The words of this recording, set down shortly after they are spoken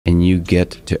and you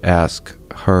get to ask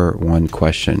her one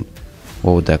question,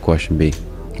 what would that question be?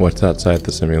 What's outside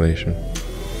the simulation?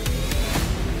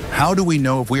 How do we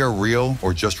know if we are real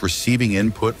or just receiving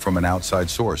input from an outside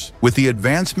source? With the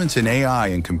advancements in AI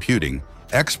and computing,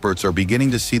 experts are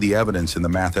beginning to see the evidence in the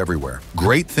math everywhere.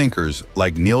 Great thinkers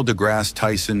like Degrasse,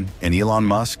 Tyson, and Elon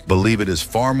Musk believe it is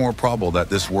far more probable that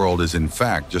this world is in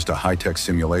fact just a high-tech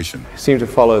simulation. Seem to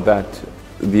follow that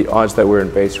the odds that we're in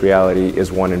base reality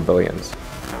is 1 in billions.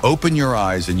 Open your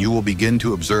eyes and you will begin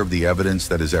to observe the evidence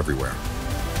that is everywhere.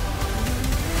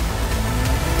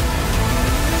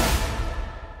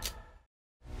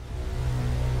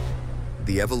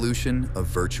 The evolution of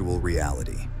virtual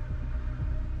reality.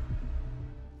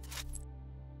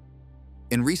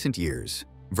 In recent years,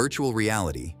 virtual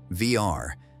reality,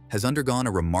 VR, has undergone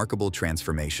a remarkable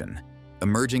transformation,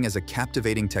 emerging as a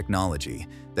captivating technology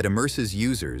that immerses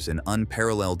users in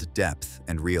unparalleled depth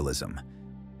and realism.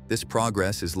 This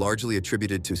progress is largely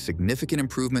attributed to significant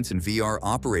improvements in VR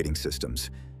operating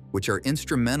systems, which are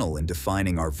instrumental in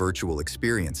defining our virtual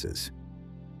experiences.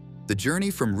 The journey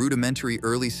from rudimentary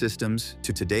early systems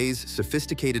to today's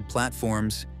sophisticated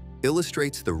platforms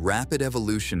illustrates the rapid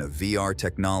evolution of VR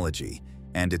technology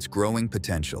and its growing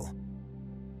potential.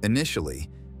 Initially,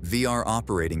 VR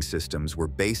operating systems were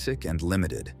basic and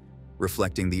limited,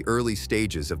 reflecting the early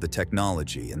stages of the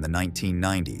technology in the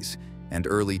 1990s and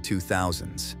early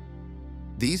 2000s.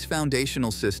 These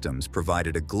foundational systems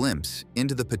provided a glimpse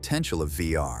into the potential of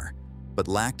VR, but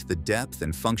lacked the depth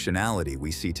and functionality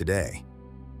we see today.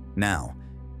 Now,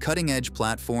 cutting-edge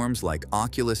platforms like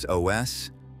Oculus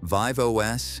OS, Vive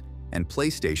OS, and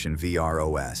PlayStation VR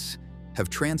OS have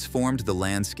transformed the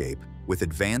landscape with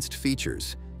advanced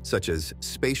features such as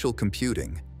spatial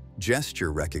computing,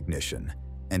 gesture recognition,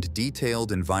 and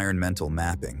detailed environmental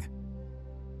mapping.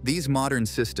 These modern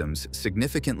systems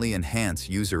significantly enhance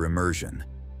user immersion,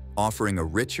 offering a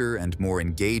richer and more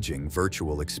engaging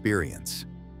virtual experience.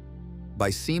 By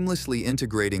seamlessly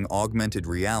integrating augmented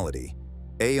reality,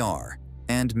 AR,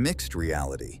 and mixed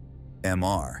reality,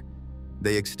 MR,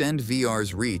 they extend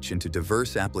VR's reach into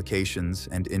diverse applications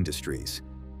and industries.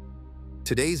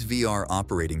 Today's VR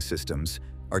operating systems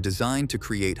are designed to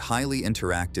create highly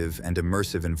interactive and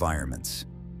immersive environments.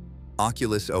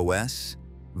 Oculus OS,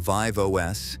 Vive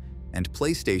OS, and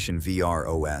PlayStation VR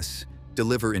OS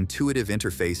deliver intuitive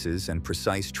interfaces and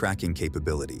precise tracking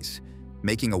capabilities,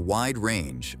 making a wide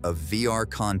range of VR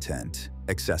content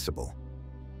accessible.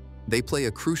 They play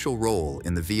a crucial role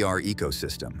in the VR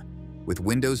ecosystem, with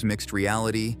Windows Mixed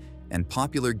Reality and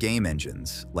popular game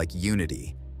engines like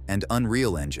Unity and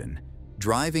Unreal Engine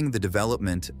driving the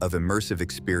development of immersive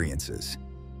experiences.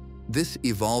 This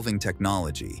evolving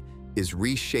technology is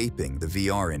reshaping the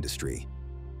VR industry,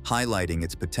 highlighting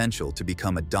its potential to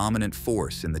become a dominant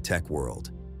force in the tech world.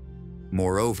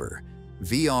 Moreover,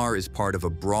 VR is part of a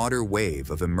broader wave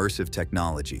of immersive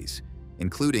technologies,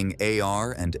 including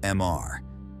AR and MR,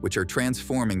 which are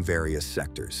transforming various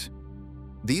sectors.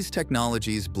 These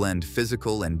technologies blend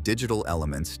physical and digital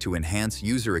elements to enhance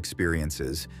user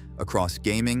experiences across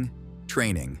gaming,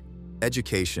 training,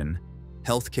 education,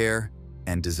 healthcare,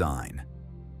 and design.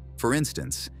 For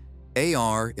instance,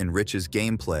 AR enriches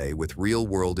gameplay with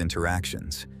real-world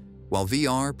interactions, while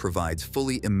VR provides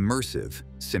fully immersive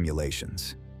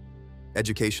simulations.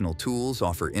 Educational tools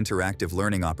offer interactive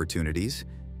learning opportunities,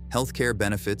 healthcare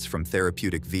benefits from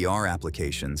therapeutic VR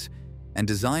applications, and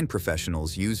design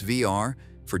professionals use VR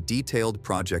for detailed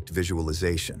project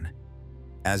visualization.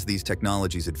 As these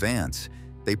technologies advance,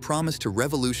 they promise to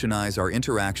revolutionize our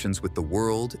interactions with the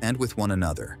world and with one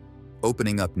another,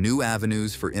 opening up new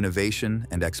avenues for innovation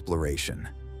and exploration.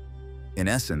 In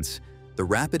essence, the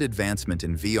rapid advancement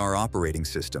in VR operating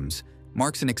systems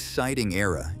marks an exciting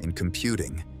era in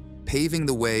computing, paving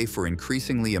the way for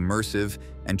increasingly immersive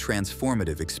and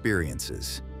transformative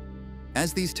experiences.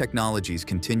 As these technologies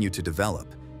continue to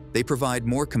develop, they provide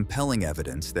more compelling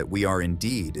evidence that we are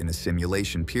indeed in a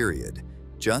simulation period,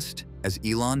 just as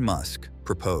Elon Musk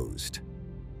proposed.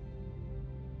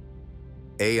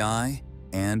 AI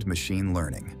and machine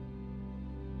learning.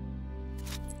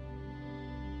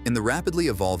 In the rapidly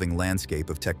evolving landscape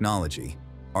of technology,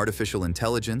 artificial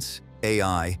intelligence,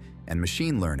 AI, and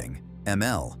machine learning,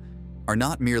 ML, are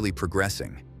not merely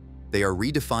progressing. They are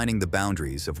redefining the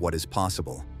boundaries of what is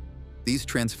possible. These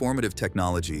transformative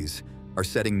technologies are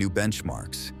setting new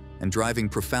benchmarks and driving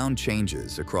profound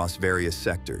changes across various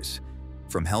sectors,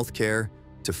 from healthcare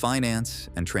to finance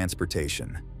and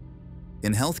transportation.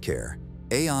 In healthcare,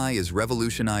 AI is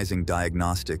revolutionizing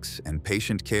diagnostics and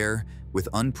patient care with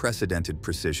unprecedented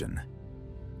precision.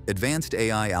 Advanced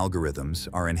AI algorithms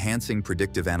are enhancing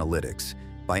predictive analytics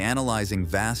by analyzing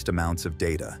vast amounts of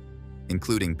data,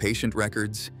 including patient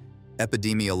records,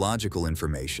 epidemiological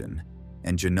information,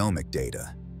 and genomic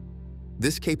data.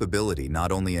 This capability not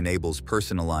only enables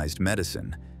personalized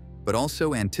medicine, but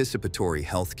also anticipatory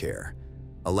healthcare,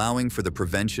 allowing for the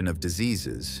prevention of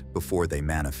diseases before they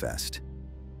manifest.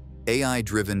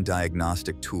 AI-driven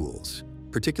diagnostic tools,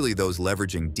 particularly those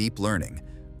leveraging deep learning,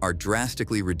 are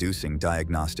drastically reducing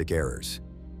diagnostic errors.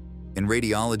 In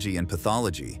radiology and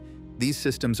pathology, these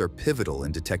systems are pivotal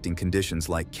in detecting conditions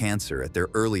like cancer at their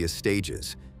earliest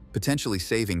stages, potentially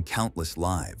saving countless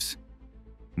lives.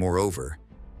 Moreover,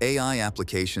 AI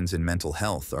applications in mental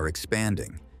health are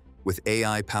expanding, with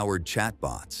AI-powered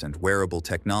chatbots and wearable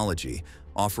technology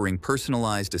offering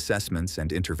personalized assessments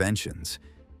and interventions,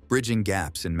 bridging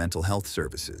gaps in mental health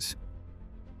services.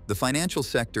 The financial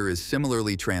sector is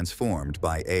similarly transformed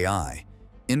by AI,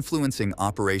 influencing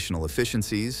operational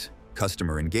efficiencies,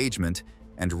 customer engagement,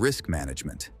 and risk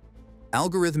management.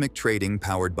 Algorithmic trading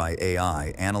powered by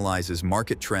AI analyzes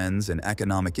market trends and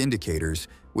economic indicators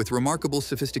with remarkable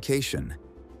sophistication,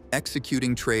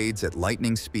 executing trades at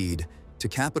lightning speed to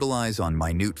capitalize on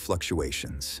minute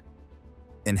fluctuations.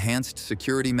 Enhanced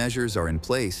security measures are in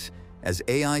place as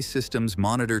AI systems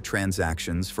monitor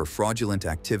transactions for fraudulent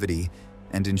activity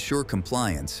and ensure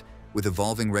compliance with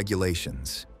evolving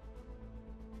regulations.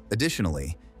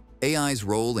 Additionally, AI's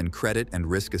role in credit and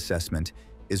risk assessment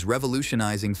is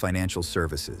revolutionizing financial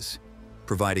services,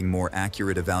 providing more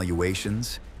accurate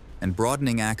evaluations and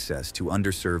broadening access to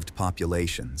underserved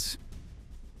populations.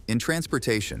 In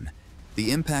transportation,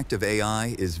 the impact of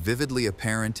AI is vividly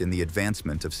apparent in the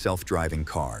advancement of self-driving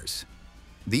cars.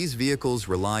 These vehicles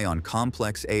rely on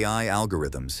complex AI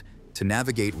algorithms to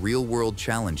navigate real-world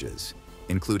challenges,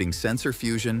 including sensor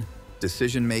fusion,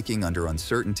 decision-making under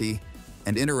uncertainty,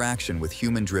 and interaction with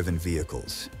human-driven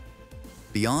vehicles.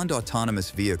 Beyond autonomous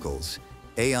vehicles,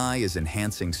 AI is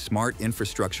enhancing smart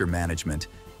infrastructure management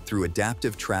through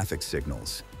adaptive traffic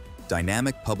signals,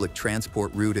 dynamic public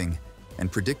transport routing,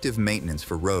 and predictive maintenance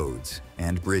for roads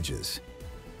and bridges.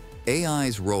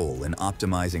 AI's role in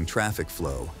optimizing traffic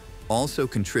flow also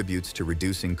contributes to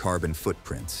reducing carbon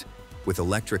footprints, with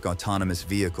electric autonomous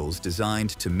vehicles designed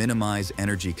to minimize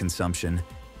energy consumption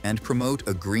and promote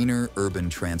a greener urban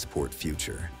transport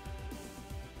future.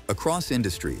 Across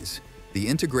industries, the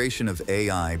integration of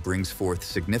AI brings forth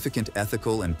significant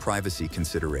ethical and privacy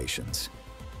considerations.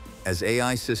 As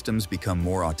AI systems become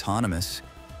more autonomous,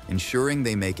 ensuring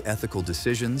they make ethical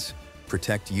decisions,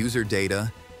 protect user data,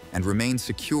 and remain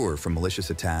secure from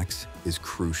malicious attacks is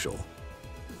crucial.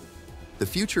 The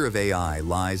future of AI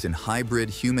lies in hybrid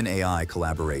human-AI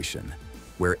collaboration,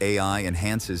 where AI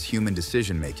enhances human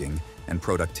decision-making and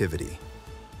productivity.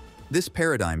 This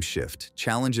paradigm shift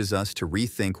challenges us to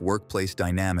rethink workplace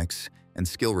dynamics and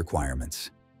skill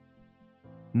requirements.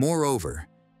 Moreover,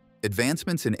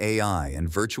 advancements in AI and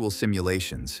virtual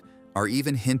simulations are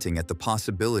even hinting at the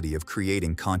possibility of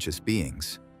creating conscious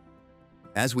beings.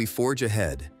 As we forge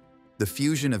ahead, the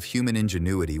fusion of human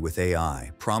ingenuity with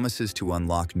AI promises to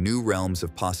unlock new realms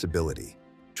of possibility,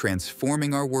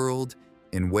 transforming our world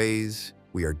in ways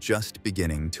we are just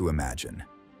beginning to imagine.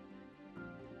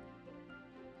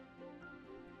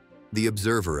 The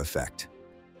observer effect.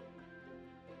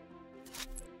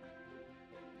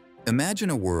 Imagine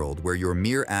a world where your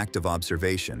mere act of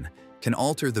observation can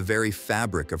alter the very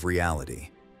fabric of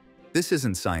reality. This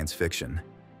isn't science fiction.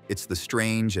 It's the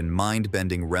strange and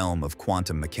mind-bending realm of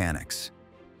quantum mechanics.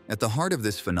 At the heart of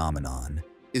this phenomenon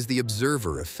is the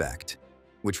observer effect,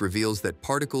 which reveals that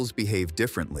particles behave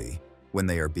differently when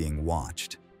they are being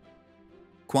watched.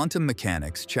 Quantum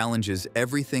mechanics challenges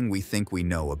everything we think we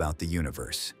know about the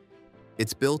universe.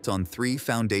 It's built on three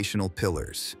foundational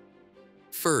pillars.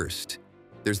 First,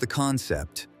 there's the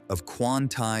concept of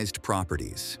quantized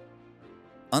properties.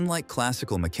 Unlike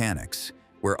classical mechanics,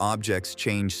 where objects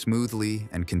change smoothly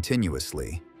and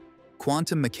continuously,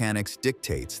 quantum mechanics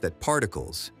dictates that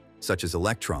particles, such as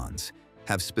electrons,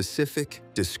 have specific,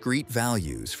 discrete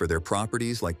values for their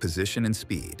properties like position and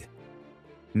speed.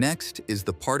 Next is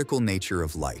the particle nature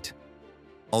of light.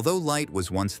 Although light was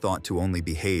once thought to only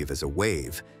behave as a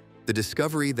wave, the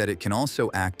discovery that it can also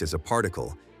act as a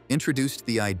particle introduced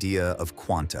the idea of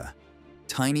quanta,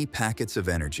 tiny packets of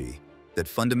energy that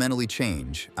fundamentally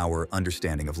change our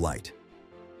understanding of light.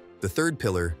 The third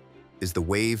pillar is the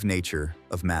wave nature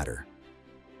of matter.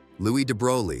 Louis de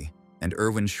Broglie and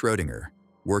Erwin Schrödinger,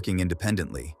 working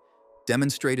independently,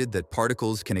 demonstrated that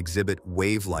particles can exhibit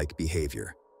wave-like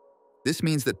behavior. This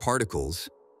means that particles,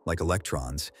 like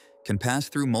electrons, can pass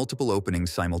through multiple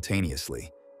openings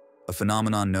simultaneously, a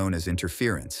phenomenon known as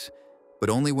interference, but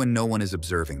only when no one is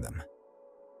observing them.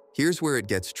 Here's where it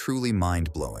gets truly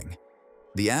mind-blowing.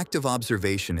 The act of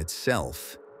observation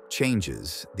itself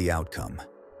changes the outcome.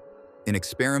 In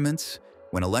experiments,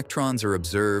 when electrons are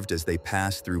observed as they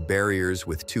pass through barriers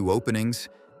with two openings,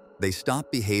 they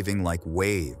stop behaving like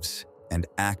waves and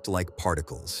act like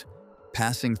particles,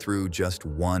 passing through just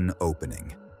one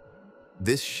opening.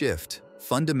 This shift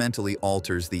fundamentally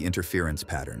alters the interference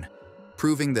pattern,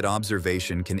 proving that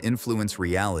observation can influence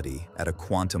reality at a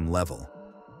quantum level.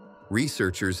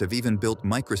 Researchers have even built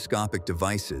microscopic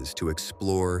devices to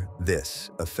explore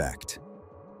this effect.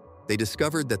 They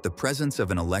discovered that the presence of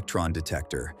an electron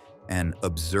detector, an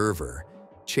observer,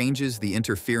 changes the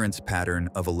interference pattern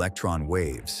of electron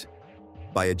waves.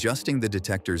 By adjusting the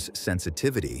detector's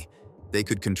sensitivity, they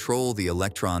could control the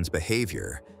electron's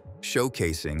behavior,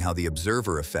 showcasing how the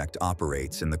observer effect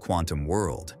operates in the quantum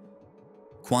world.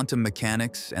 Quantum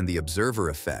mechanics and the observer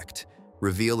effect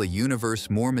reveal a universe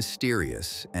more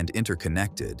mysterious and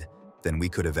interconnected than we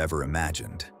could have ever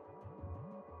imagined.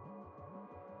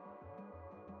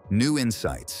 New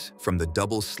insights from the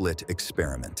double-slit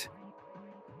experiment.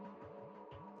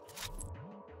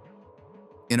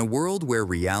 In a world where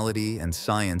reality and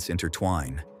science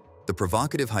intertwine, the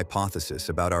provocative hypothesis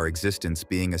about our existence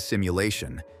being a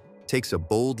simulation takes a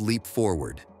bold leap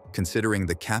forward, considering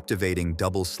the captivating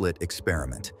double-slit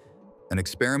experiment, an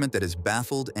experiment that has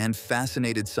baffled and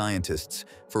fascinated scientists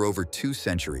for over 2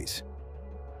 centuries.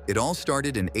 It all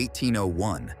started in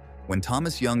 1801, when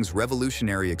Thomas Young's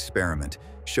revolutionary experiment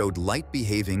showed light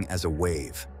behaving as a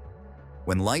wave.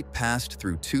 When light passed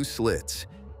through 2 slits,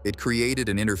 it created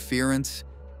an interference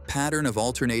pattern of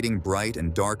alternating bright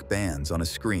and dark bands on a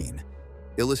screen,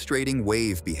 illustrating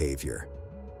wave behavior.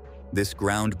 This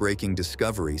groundbreaking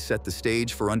discovery set the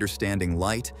stage for understanding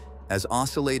light as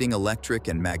oscillating electric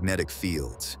and magnetic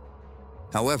fields.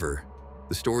 However,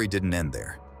 the story didn't end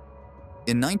there.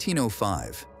 In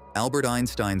 1905, Albert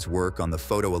Einstein's work on the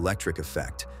photoelectric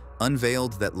effect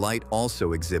unveiled that light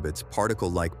also exhibits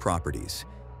particle-like properties,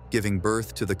 giving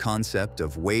birth to the concept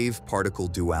of wave-particle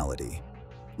duality.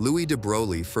 Louis de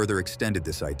Broglie further extended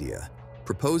this idea,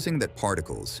 proposing that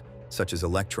particles, such as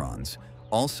electrons,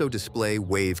 also display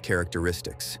wave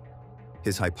characteristics.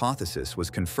 His hypothesis was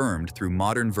confirmed through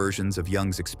modern versions of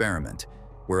Young's experiment,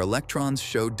 where electrons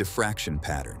showed diffraction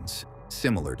patterns,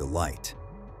 similar to light.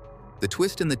 The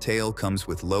twist in the tale comes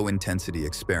with low-intensity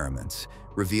experiments,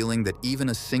 revealing that even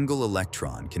a single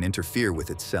electron can interfere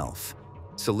with itself,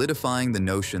 solidifying the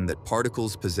notion that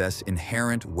particles possess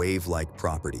inherent wave-like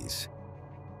properties.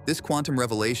 This quantum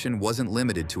revelation wasn't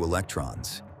limited to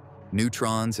electrons.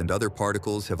 Neutrons and other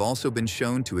particles have also been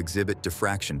shown to exhibit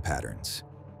diffraction patterns.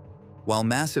 While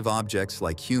massive objects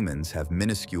like humans have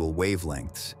minuscule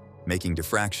wavelengths, making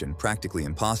diffraction practically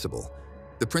impossible,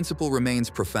 the principle remains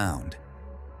profound.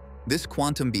 This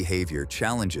quantum behavior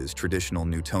challenges traditional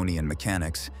Newtonian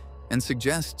mechanics and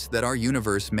suggests that our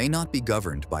universe may not be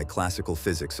governed by classical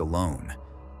physics alone.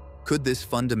 Could this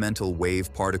fundamental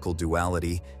wave-particle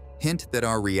duality hint that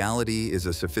our reality is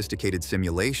a sophisticated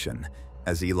simulation,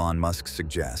 as Elon Musk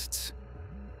suggests?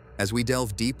 As we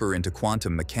delve deeper into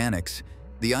quantum mechanics,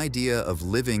 the idea of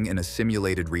living in a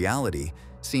simulated reality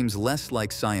seems less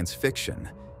like science fiction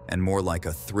and more like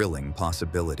a thrilling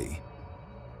possibility.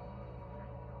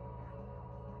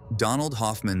 Donald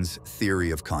Hoffman's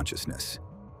theory of consciousness.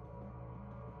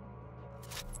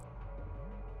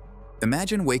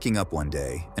 Imagine waking up one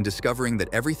day and discovering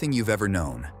that everything you've ever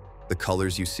known, the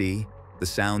colors you see, the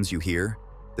sounds you hear,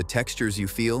 the textures you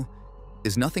feel,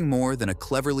 is nothing more than a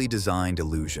cleverly designed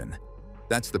illusion.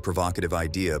 That's the provocative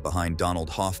idea behind Donald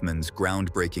Hoffman's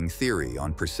groundbreaking theory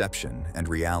on perception and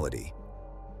reality.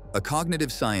 A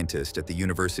cognitive scientist at the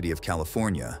University of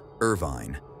California,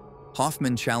 Irvine,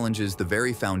 Hoffman challenges the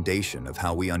very foundation of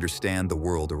how we understand the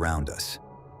world around us.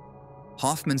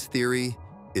 Hoffman's theory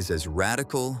is as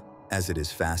radical as it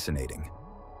is fascinating.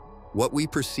 What we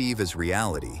perceive as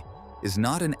reality is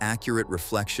not an accurate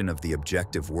reflection of the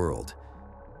objective world,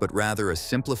 but rather a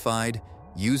simplified,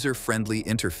 user-friendly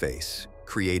interface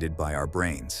created by our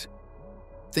brains.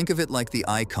 Think of it like the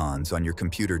icons on your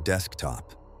computer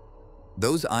desktop.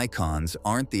 Those icons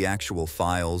aren't the actual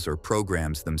files or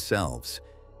programs themselves,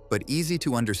 but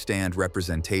easy-to-understand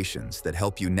representations that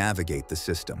help you navigate the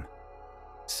system.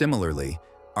 Similarly,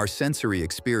 our sensory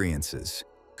experiences,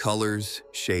 colors,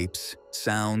 shapes,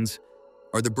 sounds,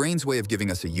 are the brain's way of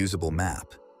giving us a usable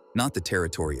map, not the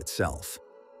territory itself.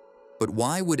 But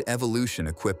why would evolution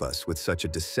equip us with such a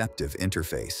deceptive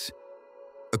interface?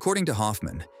 According to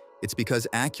Hoffman, it's because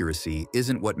accuracy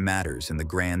isn't what matters in the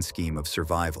grand scheme of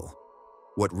survival.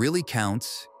 What really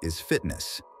counts is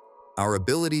fitness, our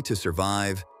ability to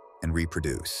survive and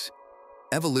reproduce.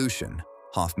 Evolution,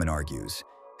 Hoffman argues,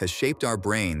 has shaped our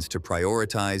brains to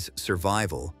prioritize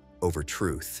survival over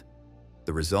truth.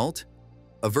 The result?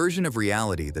 A version of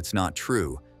reality that's not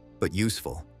true, but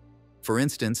useful. For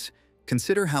instance,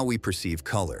 consider how we perceive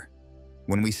color.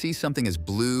 When we see something as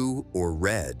blue or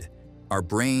red, our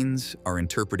brains are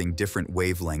interpreting different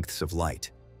wavelengths of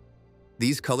light.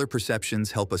 These color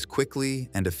perceptions help us quickly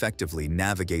and effectively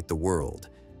navigate the world,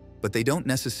 but they don't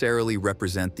necessarily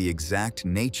represent the exact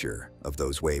nature of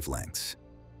those wavelengths.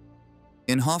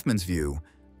 In Hoffman's view,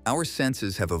 our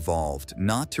senses have evolved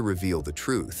not to reveal the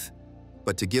truth,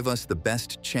 but to give us the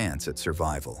best chance at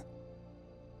survival.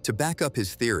 To back up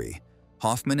his theory,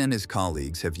 Hoffman and his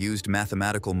colleagues have used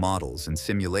mathematical models and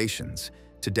simulations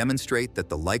to demonstrate that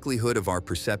the likelihood of our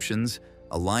perceptions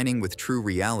aligning with true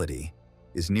reality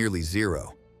is nearly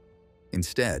zero.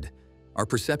 Instead, our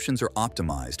perceptions are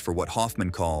optimized for what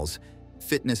Hoffman calls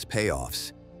fitness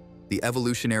payoffs, the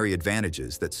evolutionary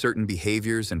advantages that certain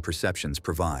behaviors and perceptions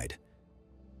provide.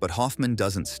 But Hoffman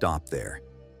doesn't stop there.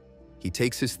 He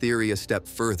takes his theory a step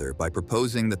further by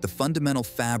proposing that the fundamental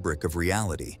fabric of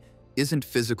reality isn't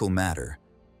physical matter,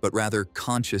 but rather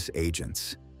conscious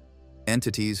agents,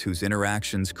 entities whose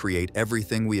interactions create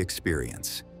everything we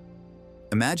experience.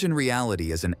 Imagine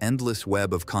reality as an endless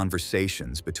web of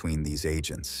conversations between these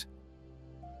agents.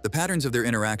 The patterns of their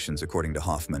interactions, according to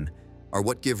Hoffman, are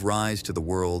what give rise to the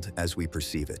world as we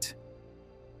perceive it.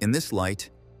 In this light,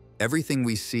 everything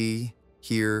we see,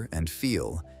 hear, and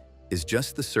feel is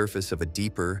just the surface of a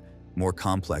deeper, more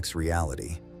complex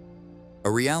reality.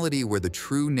 A reality where the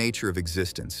true nature of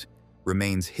existence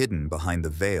remains hidden behind the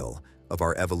veil of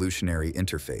our evolutionary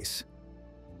interface.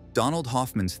 Donald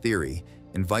Hoffman's theory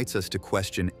invites us to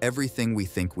question everything we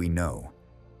think we know,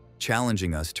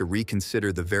 challenging us to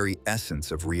reconsider the very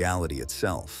essence of reality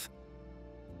itself.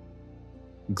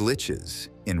 Glitches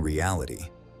in reality.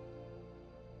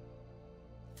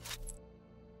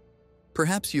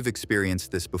 Perhaps you've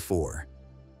experienced this before.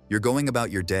 You're going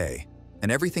about your day,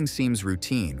 and everything seems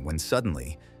routine when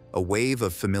suddenly a wave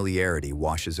of familiarity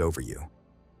washes over you.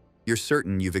 You're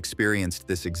certain you've experienced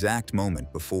this exact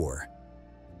moment before.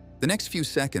 The next few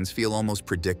seconds feel almost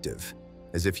predictive,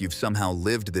 as if you've somehow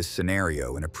lived this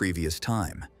scenario in a previous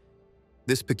time.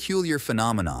 This peculiar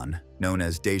phenomenon, known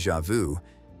as déjà vu,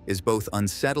 is both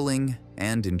unsettling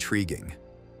and intriguing.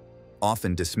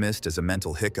 Often dismissed as a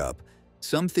mental hiccup,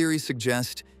 some theories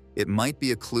suggest it might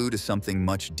be a clue to something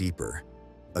much deeper,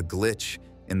 a glitch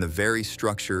in the very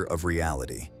structure of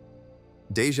reality.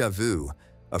 Déjà vu,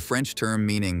 a French term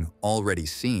meaning already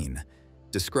seen,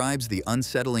 describes the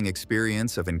unsettling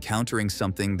experience of encountering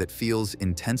something that feels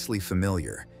intensely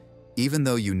familiar, even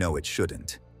though you know it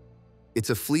shouldn't. It's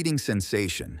a fleeting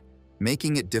sensation,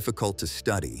 making it difficult to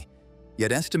study,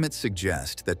 yet estimates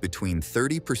suggest that between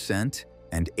 30%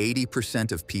 and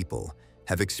 80% of people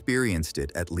have experienced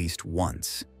it at least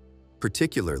once,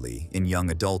 particularly in young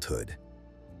adulthood.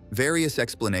 Various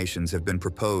explanations have been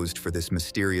proposed for this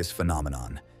mysterious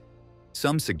phenomenon.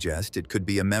 Some suggest it could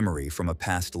be a memory from a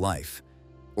past life,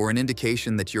 or an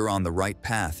indication that you're on the right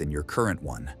path in your current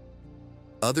one.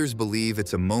 Others believe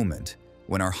it's a moment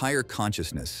when our higher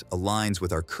consciousness aligns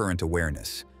with our current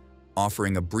awareness,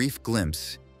 offering a brief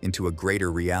glimpse into a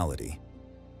greater reality.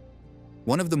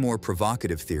 One of the more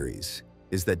provocative theories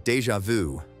is that déjà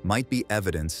vu might be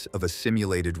evidence of a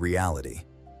simulated reality.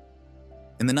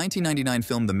 In the 1999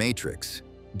 film The Matrix,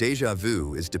 déjà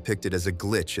vu is depicted as a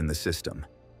glitch in the system,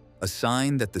 a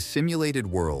sign that the simulated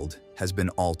world has been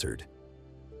altered.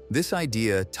 This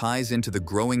idea ties into the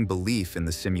growing belief in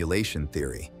the simulation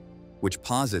theory, which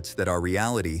posits that our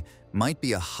reality might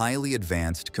be a highly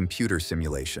advanced computer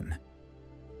simulation.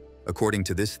 According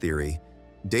to this theory,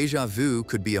 déjà vu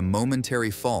could be a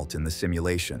momentary fault in the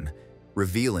simulation,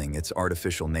 revealing its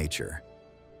artificial nature.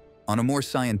 On a more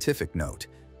scientific note,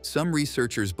 some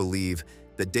researchers believe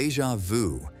that déjà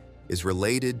vu is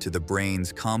related to the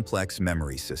brain's complex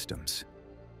memory systems.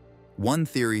 One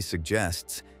theory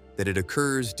suggests that it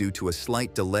occurs due to a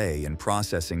slight delay in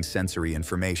processing sensory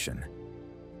information.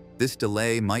 This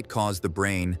delay might cause the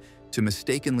brain to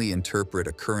mistakenly interpret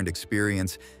a current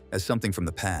experience as something from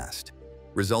the past,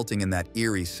 resulting in that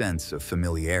eerie sense of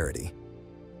familiarity.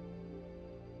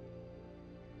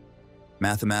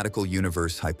 Mathematical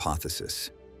universe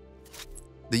hypothesis.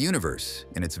 The universe,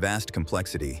 in its vast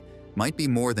complexity, might be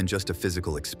more than just a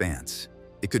physical expanse.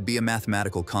 It could be a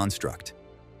mathematical construct.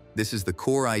 This is the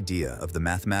core idea of the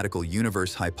mathematical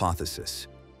universe hypothesis,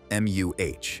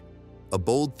 MUH, a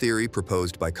bold theory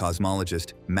proposed by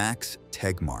cosmologist Max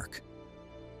Tegmark.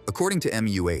 According to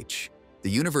MUH, the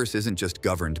universe isn't just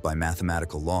governed by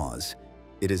mathematical laws,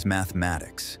 it is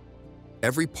mathematics.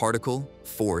 Every particle,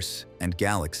 force, and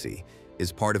galaxy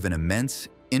is part of an immense,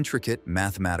 intricate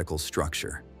mathematical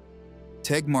structure.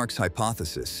 Tegmark's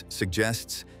hypothesis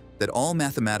suggests that all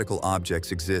mathematical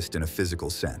objects exist in a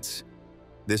physical sense.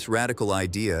 This radical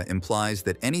idea implies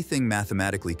that anything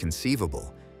mathematically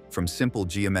conceivable, from simple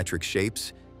geometric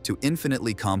shapes to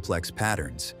infinitely complex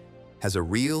patterns, has a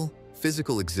real,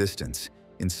 physical existence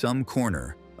in some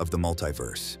corner of the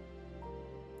multiverse.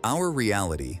 Our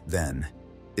reality, then,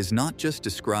 is not just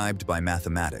described by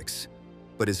mathematics,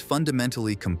 but is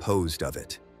fundamentally composed of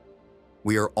it.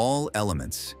 We are all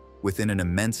elements within an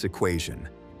immense equation,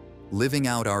 living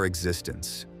out our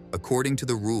existence according to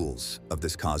the rules of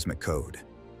this cosmic code.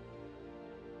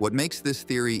 What makes this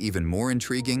theory even more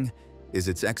intriguing is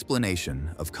its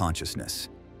explanation of consciousness.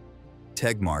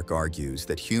 Tegmark argues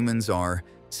that humans are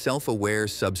self-aware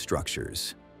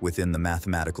substructures within the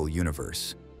mathematical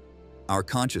universe. Our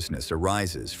consciousness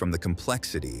arises from the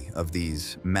complexity of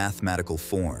these mathematical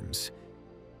forms.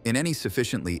 In any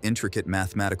sufficiently intricate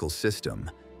mathematical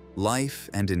system, life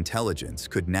and intelligence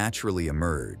could naturally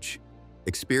emerge,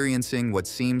 experiencing what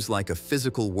seems like a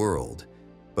physical world,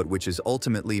 but which is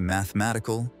ultimately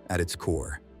mathematical at its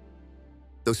core.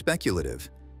 Though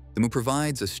speculative, the MOO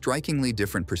provides a strikingly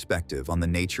different perspective on the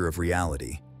nature of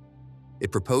reality.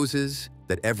 It proposes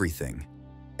that everything,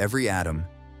 every atom,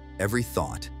 every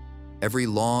thought, every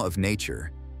law of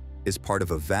nature is part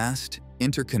of a vast,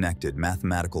 interconnected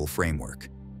mathematical framework.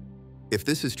 If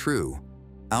this is true,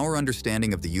 our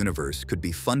understanding of the universe could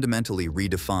be fundamentally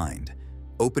redefined,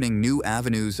 opening new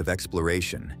avenues of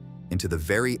exploration into the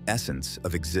very essence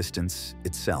of existence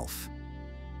itself.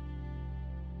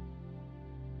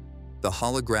 The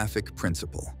holographic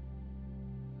principle.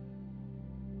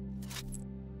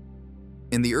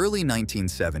 In the early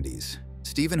 1970s,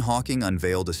 Stephen Hawking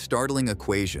unveiled a startling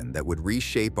equation that would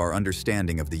reshape our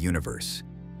understanding of the universe.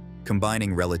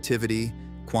 Combining relativity,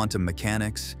 quantum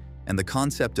mechanics, and the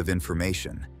concept of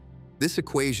information, this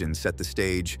equation set the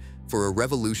stage for a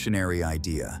revolutionary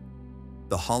idea: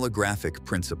 the holographic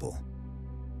principle.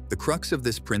 The crux of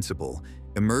this principle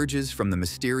emerges from the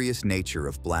mysterious nature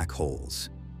of black holes.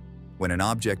 When an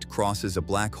object crosses a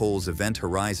black hole's event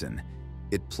horizon,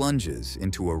 it plunges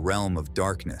into a realm of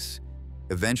darkness,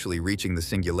 eventually reaching the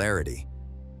singularity,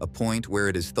 a point where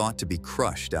it is thought to be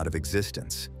crushed out of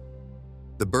existence.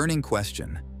 The burning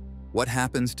question: what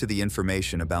happens to the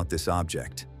information about this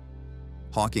object?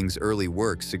 Hawking's early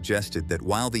work suggested that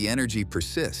while the energy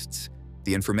persists,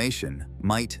 the information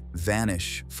might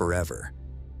vanish forever,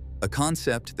 a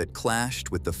concept that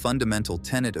clashed with the fundamental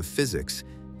tenet of physics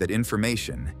that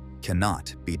information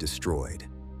cannot be destroyed.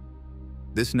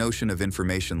 This notion of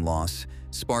information loss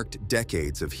sparked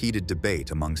decades of heated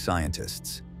debate among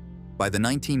scientists. By the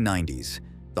 1990s,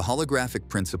 the holographic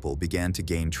principle began to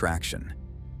gain traction.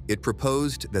 It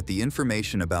proposed that the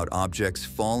information about objects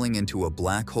falling into a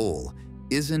black hole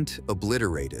isn't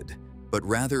obliterated, but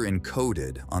rather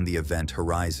encoded on the event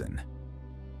horizon.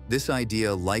 This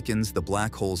idea likens the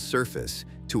black hole's surface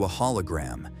to a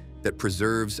hologram that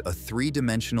preserves a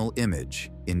three-dimensional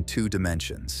image in 2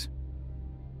 dimensions.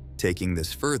 Taking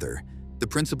this further, the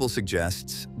principle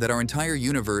suggests that our entire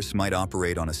universe might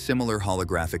operate on a similar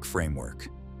holographic framework.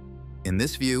 In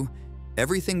this view,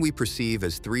 everything we perceive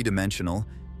as three-dimensional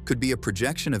could be a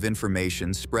projection of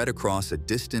information spread across a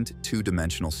distant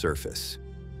 2-dimensional surface.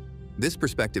 This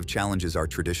perspective challenges our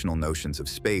traditional notions of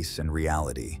space and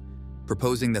reality,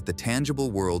 proposing that the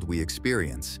tangible world we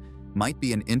experience might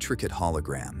be an intricate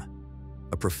hologram,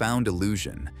 a profound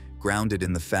illusion grounded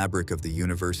in the fabric of the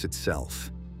universe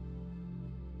itself.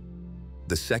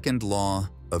 The second law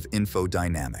of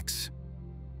infodynamics.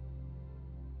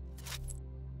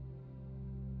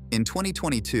 In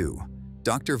 2022,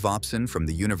 Dr. Vopson from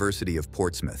the University of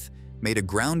Portsmouth made a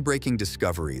groundbreaking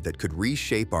discovery that could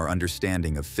reshape our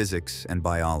understanding of physics and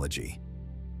biology.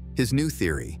 His new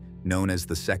theory, known as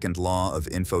the second law of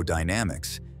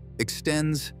infodynamics,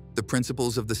 extends the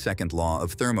principles of the second law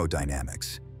of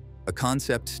thermodynamics, a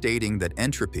concept stating that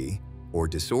entropy, or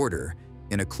disorder,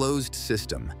 in a closed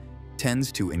system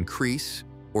tends to increase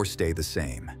or stay the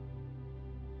same.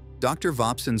 Dr.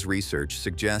 Vopson's research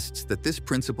suggests that this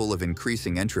principle of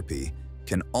increasing entropy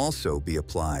can also be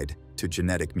applied to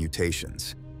genetic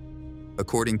mutations.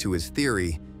 According to his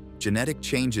theory, genetic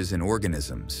changes in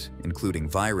organisms, including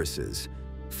viruses,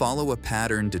 follow a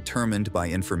pattern determined by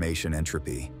information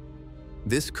entropy.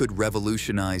 This could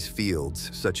revolutionize fields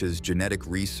such as genetic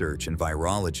research and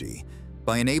virology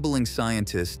by enabling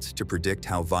scientists to predict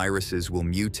how viruses will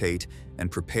mutate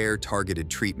and prepare targeted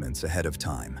treatments ahead of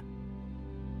time.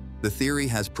 The theory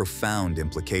has profound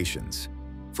implications.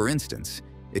 For instance,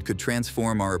 it could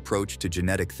transform our approach to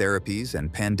genetic therapies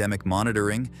and pandemic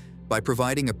monitoring by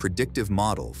providing a predictive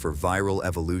model for viral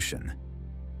evolution.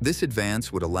 This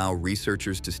advance would allow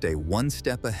researchers to stay one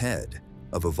step ahead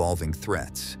of evolving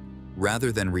threats,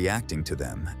 rather than reacting to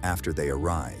them after they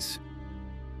arise.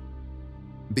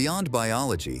 Beyond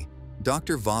biology,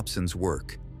 Dr. Vopson's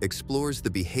work explores the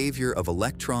behavior of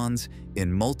electrons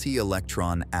in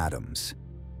multi-electron atoms.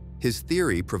 His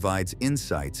theory provides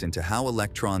insights into how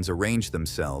electrons arrange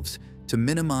themselves to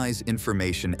minimize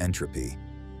information entropy,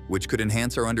 which could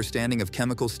enhance our understanding of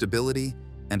chemical stability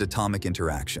and atomic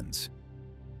interactions.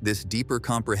 This deeper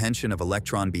comprehension of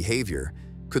electron behavior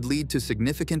could lead to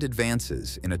significant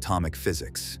advances in atomic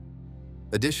physics.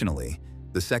 Additionally,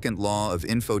 the second law of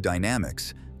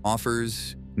infodynamics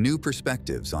offers new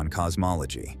perspectives on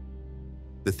cosmology.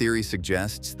 The theory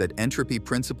suggests that entropy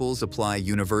principles apply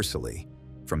universally,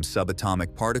 from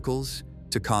subatomic particles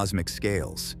to cosmic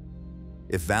scales.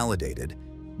 If validated,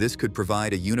 this could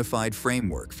provide a unified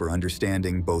framework for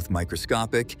understanding both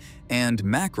microscopic and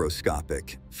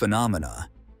macroscopic phenomena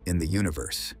in the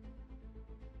universe.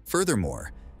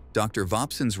 Furthermore, Dr.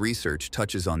 Vopson's research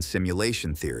touches on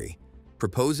simulation theory,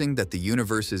 proposing that the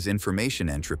universe's information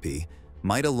entropy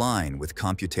might align with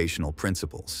computational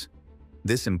principles.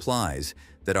 This implies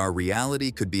that our reality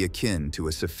could be akin to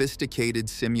a sophisticated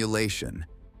simulation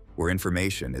where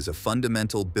information is a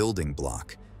fundamental building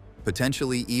block,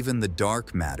 potentially even the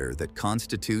dark matter that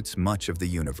constitutes much of the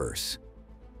universe.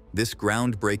 This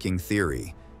groundbreaking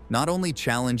theory not only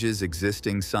challenges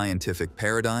existing scientific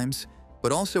paradigms,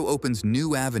 but also opens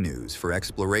new avenues for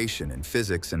exploration in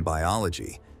physics and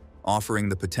biology, offering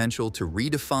the potential to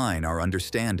redefine our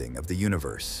understanding of the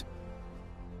universe.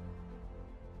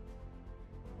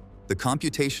 The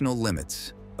computational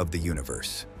limits of the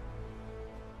universe.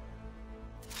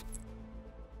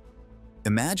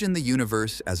 Imagine the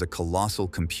universe as a colossal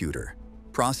computer,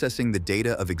 processing the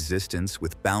data of existence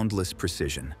with boundless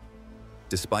precision.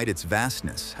 Despite its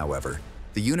vastness, however,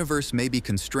 the universe may be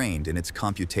constrained in its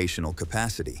computational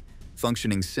capacity,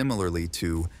 functioning similarly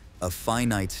to a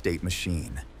finite state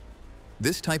machine.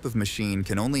 This type of machine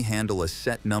can only handle a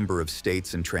set number of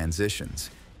states and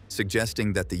transitions,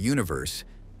 suggesting that the universe,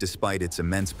 despite its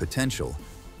immense potential,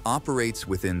 operates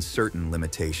within certain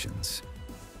limitations.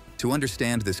 To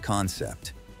understand this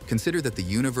concept, consider that the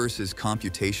universe's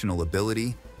computational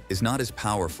ability is not as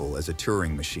powerful as a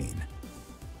Turing machine.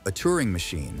 A Turing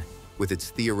machine, with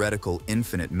its theoretical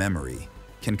infinite memory,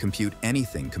 can compute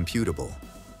anything computable.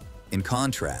 In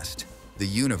contrast, the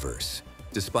universe,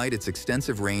 despite its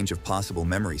extensive range of possible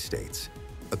memory states,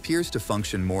 appears to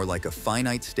function more like a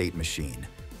finite state machine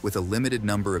with a limited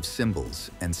number of symbols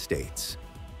and states.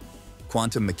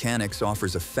 Quantum mechanics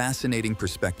offers a fascinating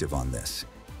perspective on this.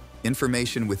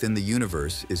 Information within the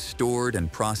universe is stored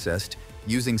and processed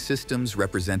using systems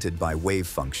represented by wave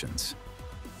functions.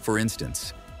 For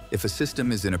instance, if a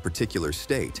system is in a particular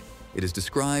state, it is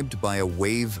described by a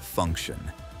wave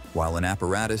function, while an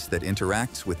apparatus that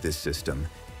interacts with this system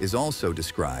is also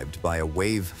described by a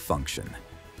wave function.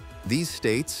 These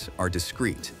states are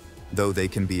discrete, though they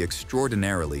can be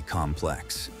extraordinarily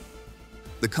complex.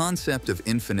 The concept of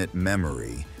infinite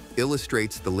memory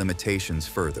illustrates the limitations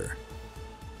further.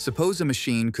 Suppose a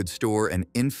machine could store an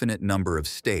infinite number of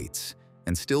states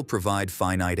and still provide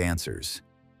finite answers.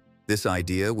 This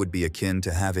idea would be akin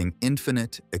to having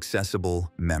infinite,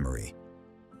 accessible memory.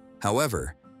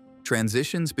 However,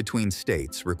 transitions between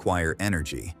states require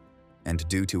energy, and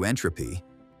due to entropy,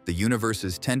 the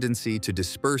universe's tendency to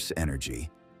disperse energy,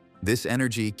 this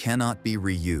energy cannot be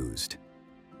reused.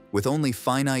 With only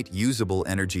finite usable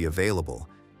energy available,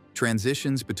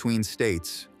 transitions between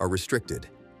states are restricted,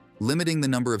 limiting the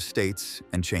number of states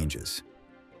and changes.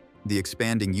 The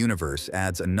expanding universe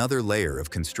adds another layer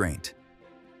of constraint.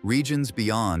 Regions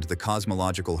beyond the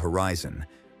cosmological horizon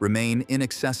remain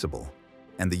inaccessible,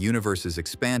 and the universe's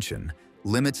expansion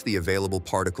limits the available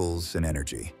particles and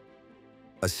energy.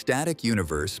 A static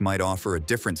universe might offer a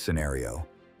different scenario,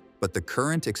 but the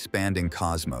current expanding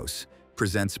cosmos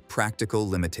presents practical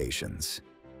limitations.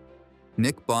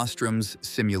 Nick Bostrom's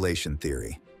simulation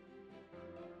theory.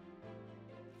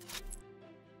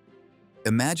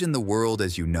 Imagine the world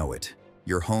as you know it.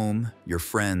 Your home, your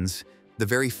friends, the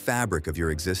very fabric of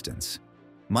your existence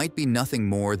might be nothing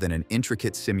more than an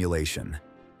intricate simulation,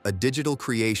 a digital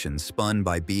creation spun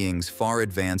by beings far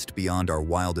advanced beyond our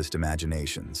wildest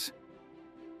imaginations.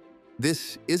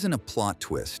 This isn't a plot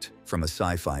twist from a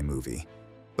sci-fi movie,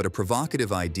 but a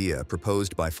provocative idea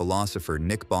proposed by philosopher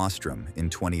Nick Bostrom in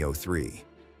 2003.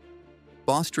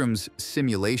 Bostrom's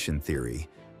simulation theory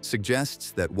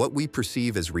suggests that what we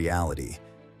perceive as reality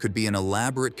could be an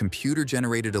elaborate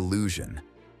computer-generated illusion,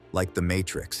 like the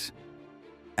Matrix.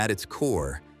 At its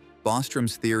core,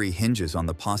 Bostrom's theory hinges on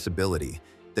the possibility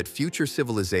that future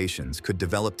civilizations could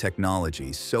develop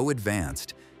technology so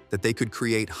advanced that they could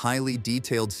create highly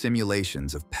detailed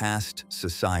simulations of past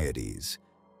societies,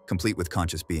 complete with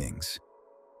conscious beings.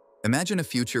 Imagine a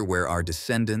future where our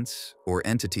descendants, or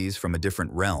entities from a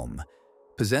different realm,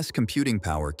 possess computing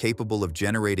power capable of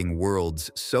generating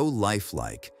worlds so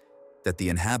lifelike that the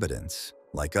inhabitants,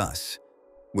 like us,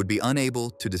 would be unable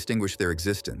to distinguish their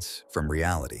existence from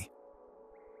reality.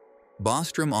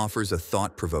 Bostrom offers a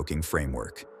thought-provoking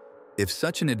framework. If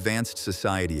such an advanced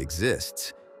society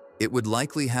exists, it would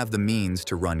likely have the means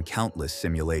to run countless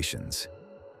simulations.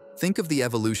 Think of the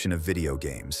evolution of video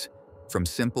games, from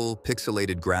simple,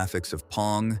 pixelated graphics of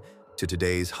Pong to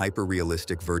today's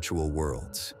hyper-realistic virtual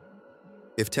worlds.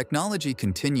 If technology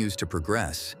continues to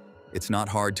progress, it's not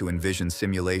hard to envision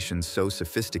simulations so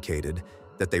sophisticated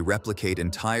that they replicate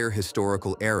entire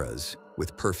historical eras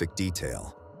with perfect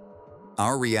detail.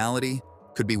 Our reality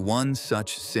could be one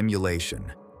such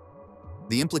simulation.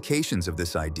 The implications of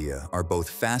this idea are both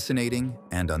fascinating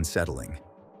and unsettling.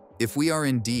 If we are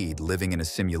indeed living in a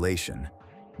simulation,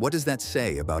 what does that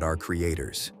say about our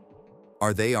creators?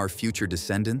 Are they our future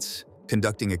descendants,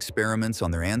 conducting experiments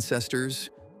on their ancestors,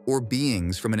 or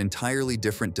beings from an entirely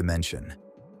different dimension?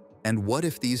 And what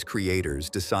if these creators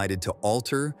decided to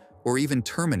alter or even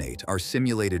terminate our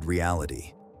simulated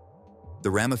reality?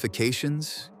 The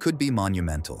ramifications could be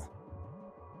monumental.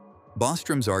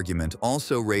 Bostrom's argument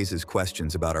also raises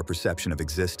questions about our perception of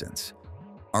existence.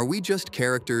 Are we just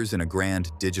characters in a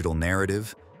grand digital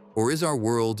narrative, or is our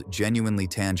world genuinely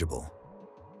tangible?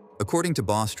 According to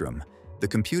Bostrom, the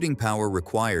computing power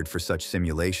required for such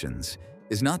simulations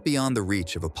is not beyond the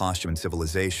reach of a posthuman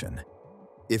civilization.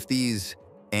 If these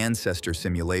ancestor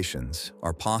simulations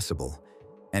are possible,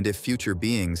 and if future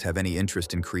beings have any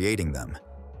interest in creating them,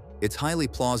 it's highly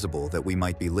plausible that we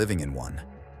might be living in one.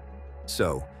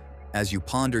 So, as you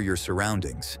ponder your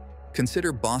surroundings,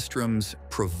 consider Bostrom's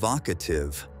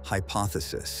provocative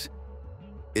hypothesis.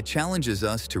 It challenges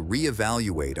us to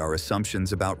reevaluate our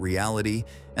assumptions about reality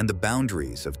and the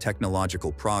boundaries of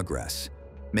technological progress,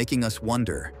 making us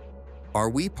wonder, are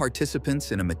we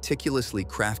participants in a meticulously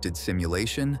crafted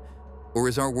simulation, or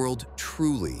is our world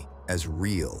truly as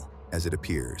real as it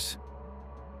appears?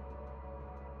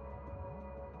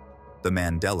 The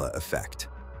Mandela Effect.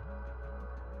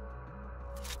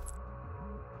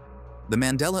 The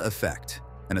Mandela Effect,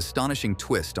 an astonishing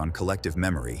twist on collective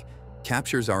memory,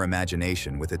 captures our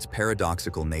imagination with its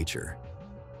paradoxical nature.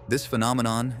 This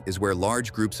phenomenon is where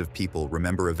large groups of people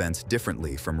remember events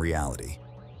differently from reality.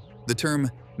 The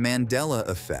term Mandela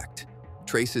Effect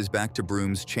traces back to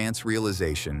Broom's chance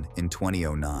realization in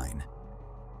 2009.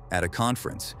 At a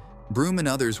conference, Broom and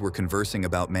others were conversing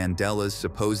about Mandela's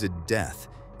supposed death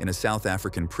in a South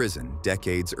African prison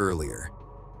decades earlier.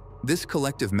 This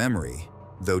collective memory,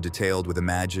 though detailed with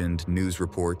imagined news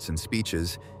reports and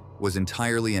speeches, was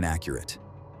entirely inaccurate.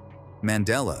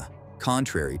 Mandela,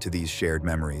 contrary to these shared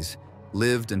memories,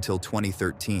 lived until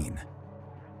 2013.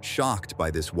 Shocked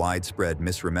by this widespread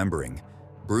misremembering,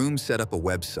 Broom set up a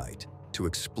website to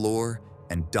explore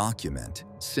and document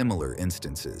similar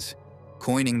instances,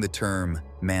 coining the term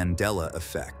Mandela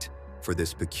Effect for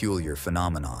this peculiar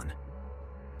phenomenon.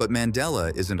 But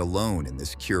Mandela isn't alone in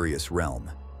this curious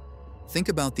realm. Think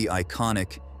about the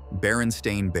iconic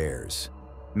Berenstain Bears.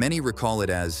 Many recall it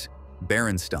as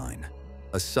Berenstein,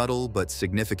 a subtle but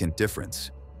significant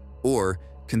difference. Or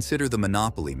consider the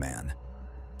Monopoly Man.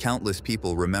 Countless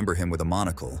people remember him with a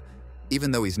monocle,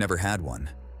 even though he's never had one.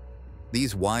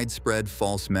 These widespread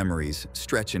false memories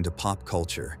stretch into pop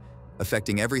culture,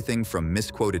 affecting everything from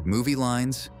misquoted movie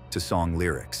lines to song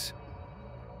lyrics.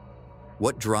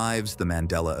 What drives the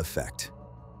Mandela Effect?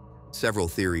 Several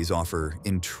theories offer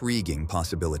intriguing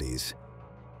possibilities.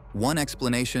 One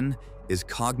explanation is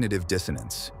cognitive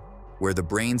dissonance, where the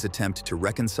brain's attempt to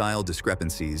reconcile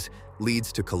discrepancies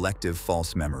leads to collective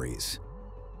false memories.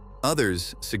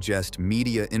 Others suggest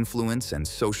media influence and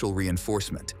social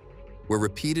reinforcement, where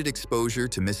repeated exposure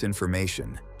to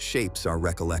misinformation shapes our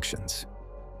recollections.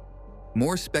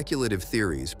 More speculative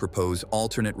theories propose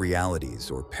alternate realities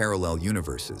or parallel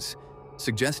universes,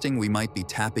 suggesting we might be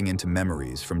tapping into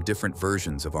memories from different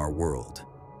versions of our world.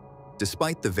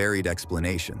 Despite the varied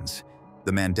explanations,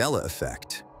 the Mandela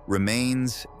Effect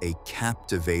remains a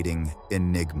captivating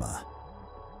enigma.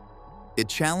 It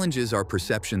challenges our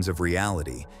perceptions of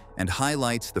reality and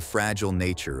highlights the fragile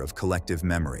nature of collective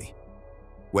memory.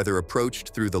 Whether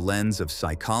approached through the lens of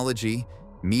psychology,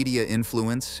 media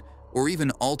influence, or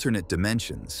even alternate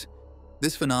dimensions,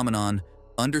 this phenomenon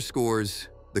underscores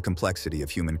the complexity of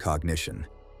human cognition.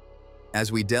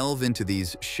 As we delve into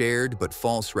these shared but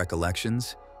false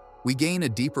recollections, we gain a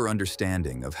deeper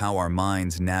understanding of how our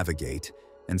minds navigate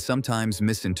and sometimes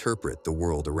misinterpret the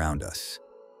world around us.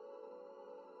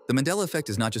 The Mandela effect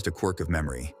is not just a quirk of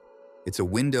memory. It's a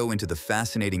window into the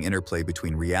fascinating interplay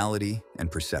between reality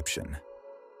and perception.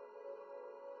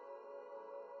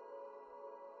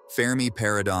 Fermi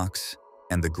paradox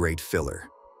and the Great Filler.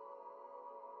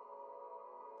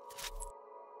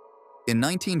 In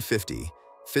 1950,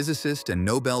 physicist and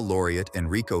Nobel laureate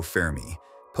Enrico Fermi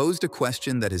posed a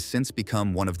question that has since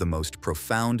become one of the most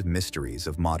profound mysteries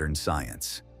of modern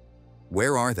science.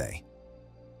 Where are they?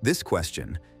 This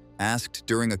question, asked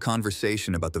during a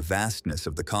conversation about the vastness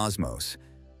of the cosmos,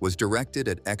 was directed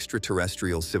at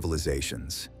extraterrestrial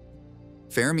civilizations.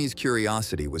 Fermi's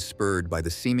curiosity was spurred by the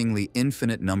seemingly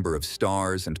infinite number of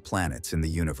stars and planets in the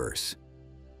universe.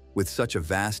 With such a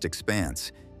vast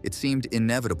expanse, it seemed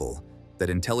inevitable that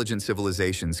intelligent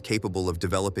civilizations capable of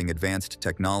developing advanced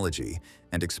technology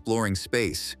and exploring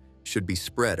space should be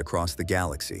spread across the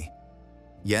galaxy.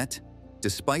 Yet,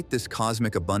 despite this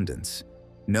cosmic abundance,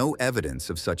 no evidence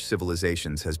of such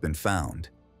civilizations has been found,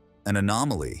 an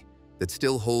anomaly that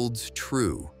still holds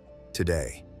true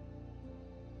today.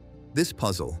 This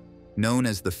puzzle, known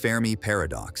as the Fermi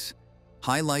paradox,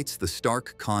 highlights the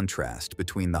stark contrast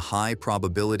between the high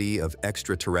probability of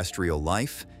extraterrestrial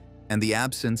life and the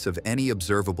absence of any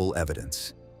observable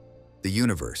evidence. The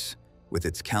universe, with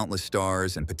its countless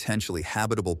stars and potentially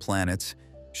habitable planets,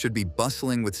 should be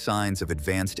bustling with signs of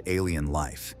advanced alien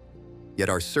life. Yet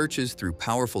our searches through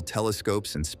powerful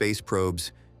telescopes and space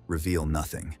probes reveal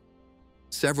nothing.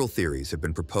 Several theories have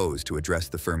been proposed to address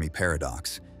the Fermi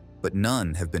paradox, but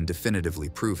none have been definitively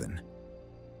proven.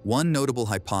 One notable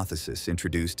hypothesis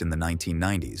introduced in the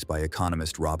 1990s by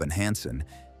economist Robin Hanson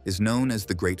is known as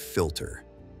the Great Filter.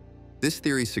 This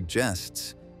theory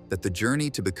suggests that the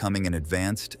journey to becoming an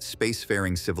advanced,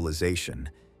 spacefaring civilization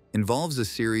involves a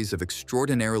series of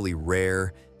extraordinarily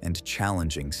rare and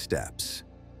challenging steps.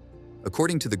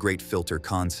 According to the Great Filter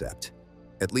concept,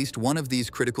 at least one of these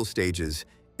critical stages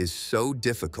is so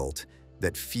difficult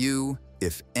that few,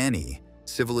 if any,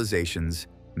 civilizations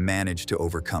manage to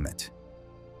overcome it.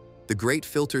 The Great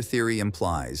Filter theory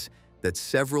implies that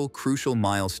several crucial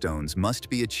milestones must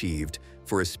be achieved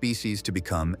for a species to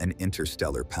become an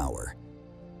interstellar power.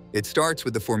 It starts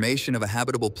with the formation of a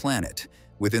habitable planet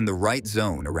within the right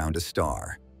zone around a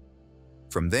star.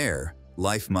 From there,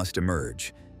 life must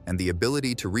emerge, and the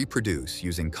ability to reproduce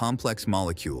using complex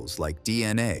molecules like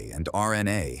DNA and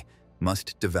RNA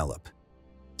must develop.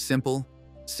 Simple,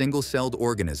 single-celled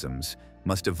organisms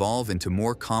must evolve into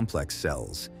more complex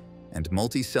cells, and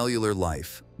multicellular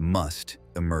life must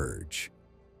emerge.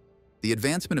 The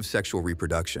advancement of sexual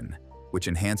reproduction, which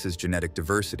enhances genetic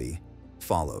diversity,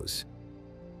 follows.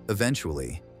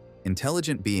 Eventually,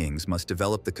 intelligent beings must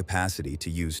develop the capacity to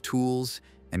use tools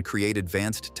and create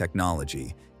advanced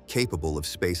technology capable of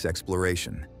space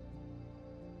exploration.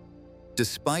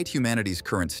 Despite humanity's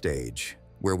current stage,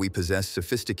 where we possess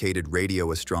sophisticated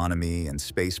radio astronomy and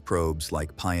space probes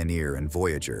like Pioneer and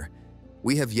Voyager,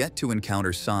 we have yet to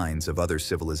encounter signs of other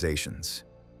civilizations.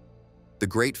 The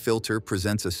Great Filter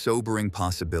presents a sobering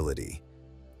possibility.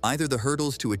 Either the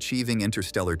hurdles to achieving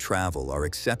interstellar travel are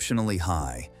exceptionally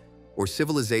high, or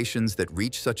civilizations that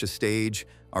reach such a stage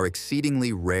are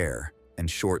exceedingly rare and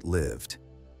short-lived.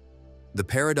 The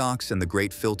paradox and the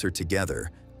Great Filter together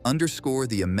underscore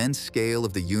the immense scale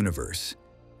of the universe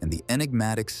and the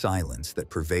enigmatic silence that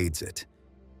pervades it,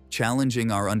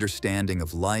 challenging our understanding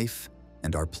of life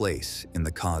and our place in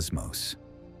the cosmos.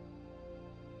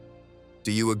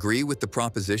 Do you agree with the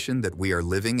proposition that we are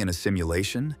living in a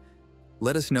simulation?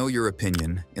 Let us know your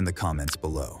opinion in the comments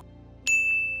below.